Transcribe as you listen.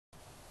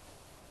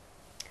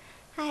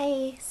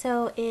Hi,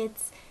 so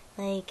it's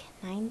like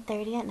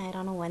 9:30 at night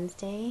on a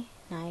Wednesday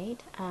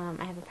night.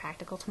 I have a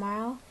practical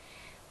tomorrow,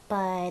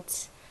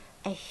 but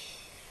I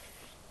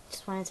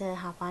just wanted to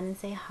hop on and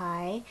say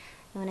hi.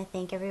 I want to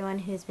thank everyone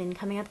who's been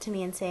coming up to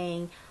me and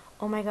saying,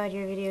 "Oh my god,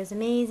 your video is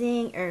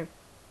amazing," or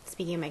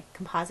speaking of my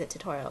composite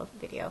tutorial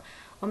video,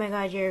 "Oh my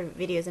god, your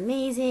video is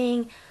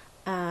amazing.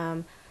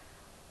 Um,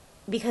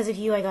 because of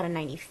you I got a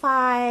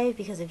 95,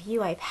 because of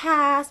you I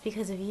passed,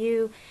 because of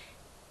you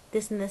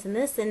this and this and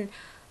this," and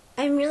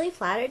I'm really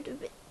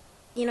flattered.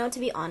 To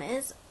be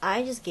honest,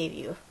 I just gave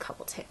you a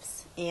couple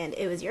tips, and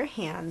it was your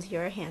hands,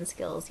 your hand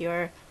skills,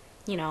 your,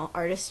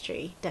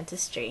 artistry,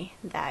 dentistry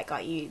that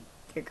got you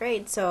your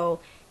grade, so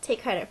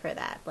take credit for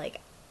that.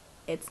 Like,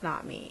 it's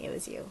not me, it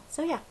was you.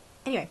 So yeah,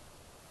 anyway.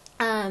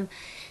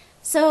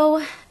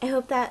 So I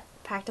hope that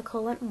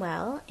practical went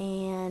well,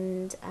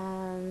 and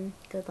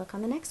good luck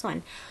on the next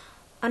one.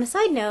 On a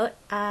side note,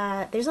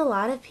 there's a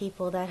lot of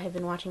people that have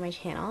been watching my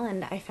channel,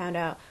 and I found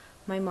out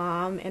my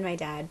mom and my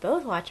dad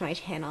both watch my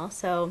channel.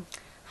 So,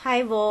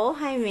 hi bố,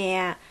 hi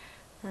mẹ,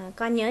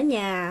 con nhớ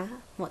nhà,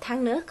 một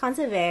tháng nữa con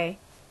sẽ về.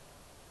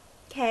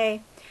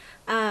 Okay.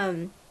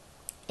 Yeah.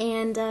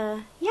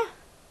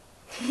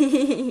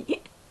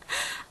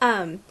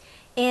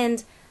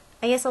 And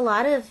I guess a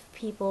lot of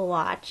people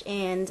watch,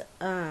 and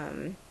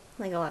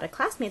like a lot of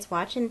classmates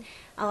watch, and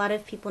a lot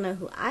of people know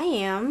who I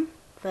am,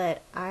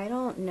 but I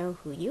don't know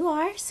who you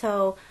are,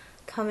 so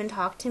come and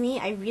talk to me.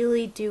 I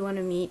really do want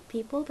to meet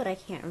people, but I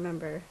can't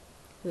remember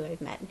who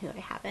I've met and who I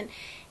haven't.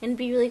 And it'd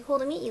be really cool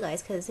to meet you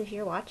guys, because if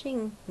you're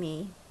watching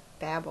me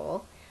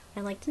babble,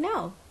 I'd like to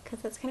know, because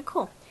that's kind of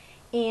cool.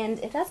 And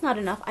if that's not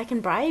enough, I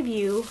can bribe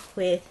you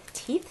with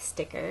teeth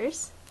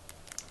stickers,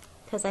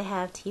 because I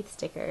have teeth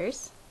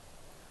stickers.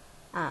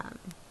 And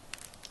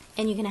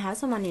you can have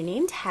some on your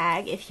name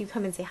tag if you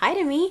come and say hi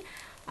to me.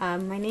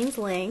 My name's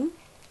Ling.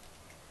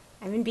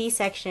 I'm in B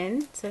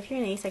section, so if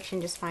you're in A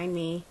section, just find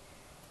me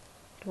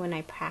when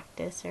I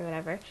practice or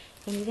whatever,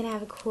 and you can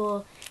have a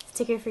cool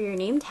sticker for your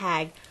name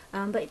tag,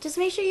 but just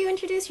make sure you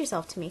introduce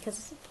yourself to me,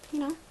 because,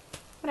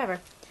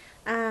 whatever.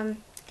 I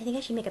think I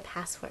should make a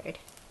password.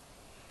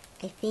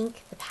 I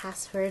think the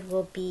password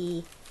will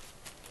be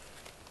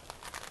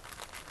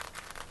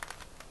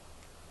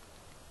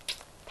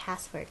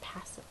password.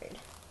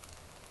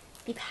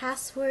 The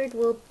password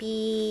will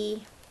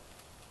be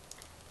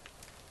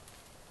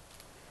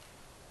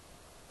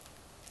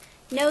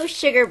no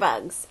sugar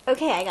bugs.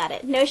 Okay, I got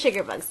it. No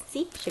sugar bugs.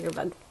 See? Sugar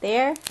bug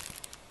there,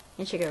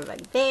 and sugar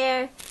bug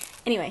there.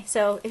 Anyway,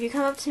 so if you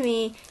come up to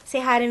me, say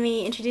hi to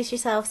me, introduce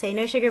yourself, say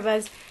no sugar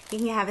bugs, you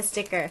can have a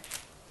sticker.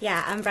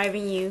 Yeah, I'm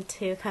bribing you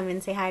to come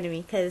and say hi to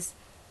me, because,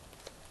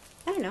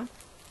 I don't know,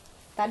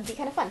 that'd be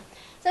kind of fun.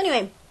 So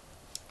anyway,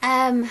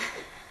 let's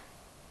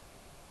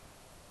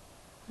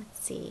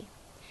see.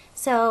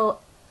 So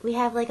we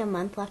have like a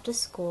month left of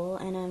school,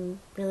 and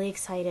I'm really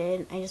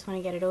excited. I just want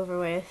to get it over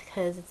with,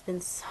 because it's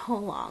been so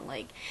long.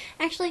 Like,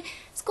 actually,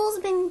 school's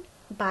been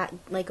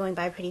going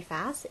by pretty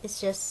fast. It's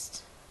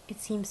just,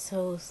 it seems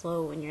so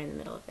slow when you're in the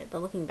middle of it.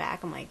 But looking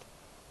back, I'm like,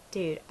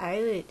 dude,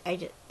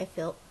 it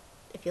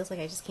feels like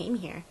I just came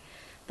here.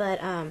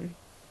 But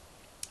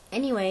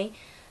anyway,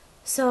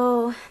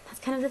 so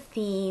that's kind of the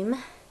theme.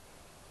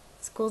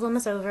 School's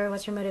almost over.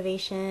 What's your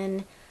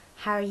motivation?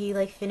 How are you,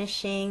 like,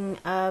 finishing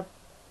up?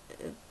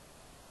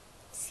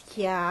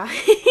 Yeah.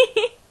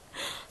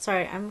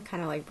 Sorry, I'm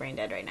kind of like brain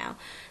dead right now.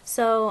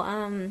 So,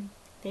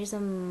 there's a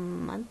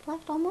month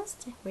left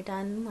almost. We're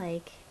done,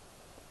 like,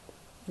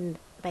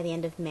 by the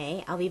end of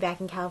May. I'll be back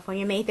in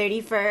California May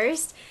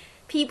 31st.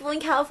 People in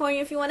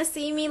California, if you want to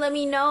see me, let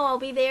me know. I'll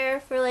be there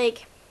for,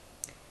 like,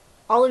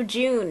 all of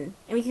June.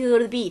 And we can go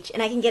to the beach,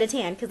 and I can get a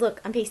tan, because look,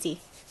 I'm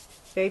pasty.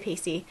 Very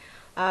pasty.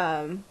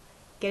 Get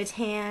a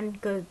tan,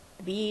 go to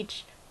the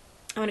beach.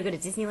 I want to go to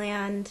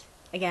Disneyland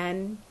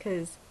again,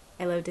 because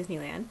I love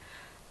Disneyland.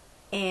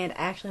 And I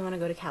actually want to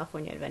go to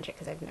California Adventure,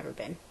 because I've never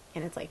been,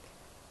 and it's like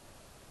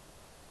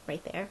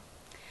right there.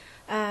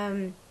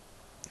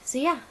 So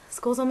yeah,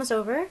 school's almost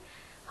over.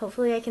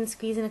 Hopefully I can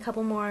squeeze in a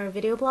couple more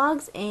video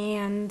blogs,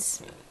 and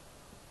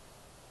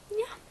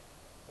yeah,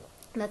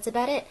 that's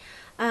about it.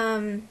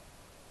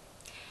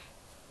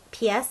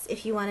 P.S.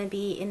 If you want to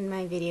be in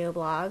my video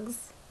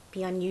blogs,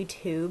 be on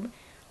YouTube,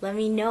 let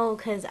me know,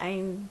 because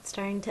I'm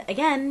starting to,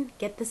 again,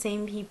 get the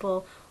same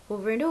people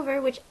over and over,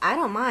 which I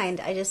don't mind.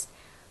 I just,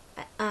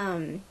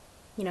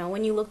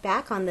 when you look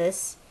back on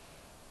this,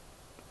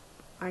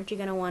 aren't you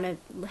going to want to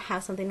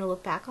have something to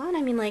look back on?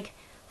 I mean, like,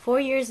 4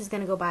 years is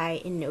going to go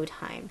by in no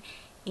time,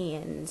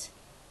 and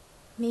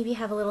maybe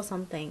have a little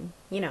something,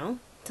 to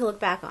look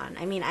back on.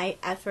 I mean,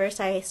 at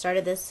first I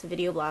started this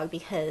video blog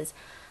because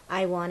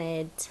I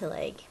wanted to,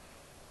 like,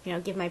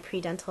 give my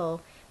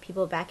pre-dental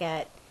people back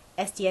at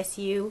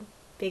SDSU,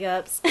 big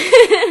ups,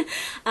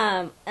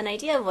 an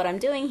idea of what I'm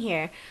doing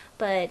here.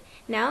 But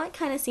now it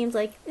kind of seems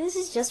like this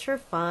is just for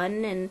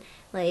fun, and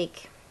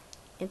like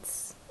it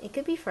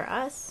could be for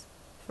us,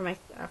 for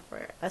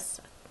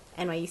us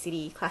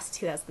NYUCD class of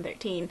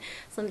 2013,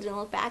 something to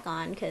look back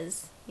on,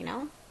 because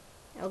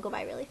It'll go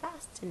by really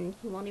fast and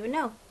you won't even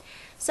know.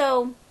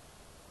 So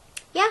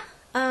yeah,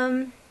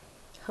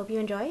 hope you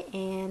enjoy,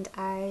 and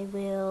I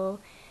will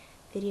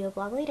video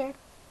blog later.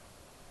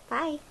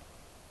 Bye.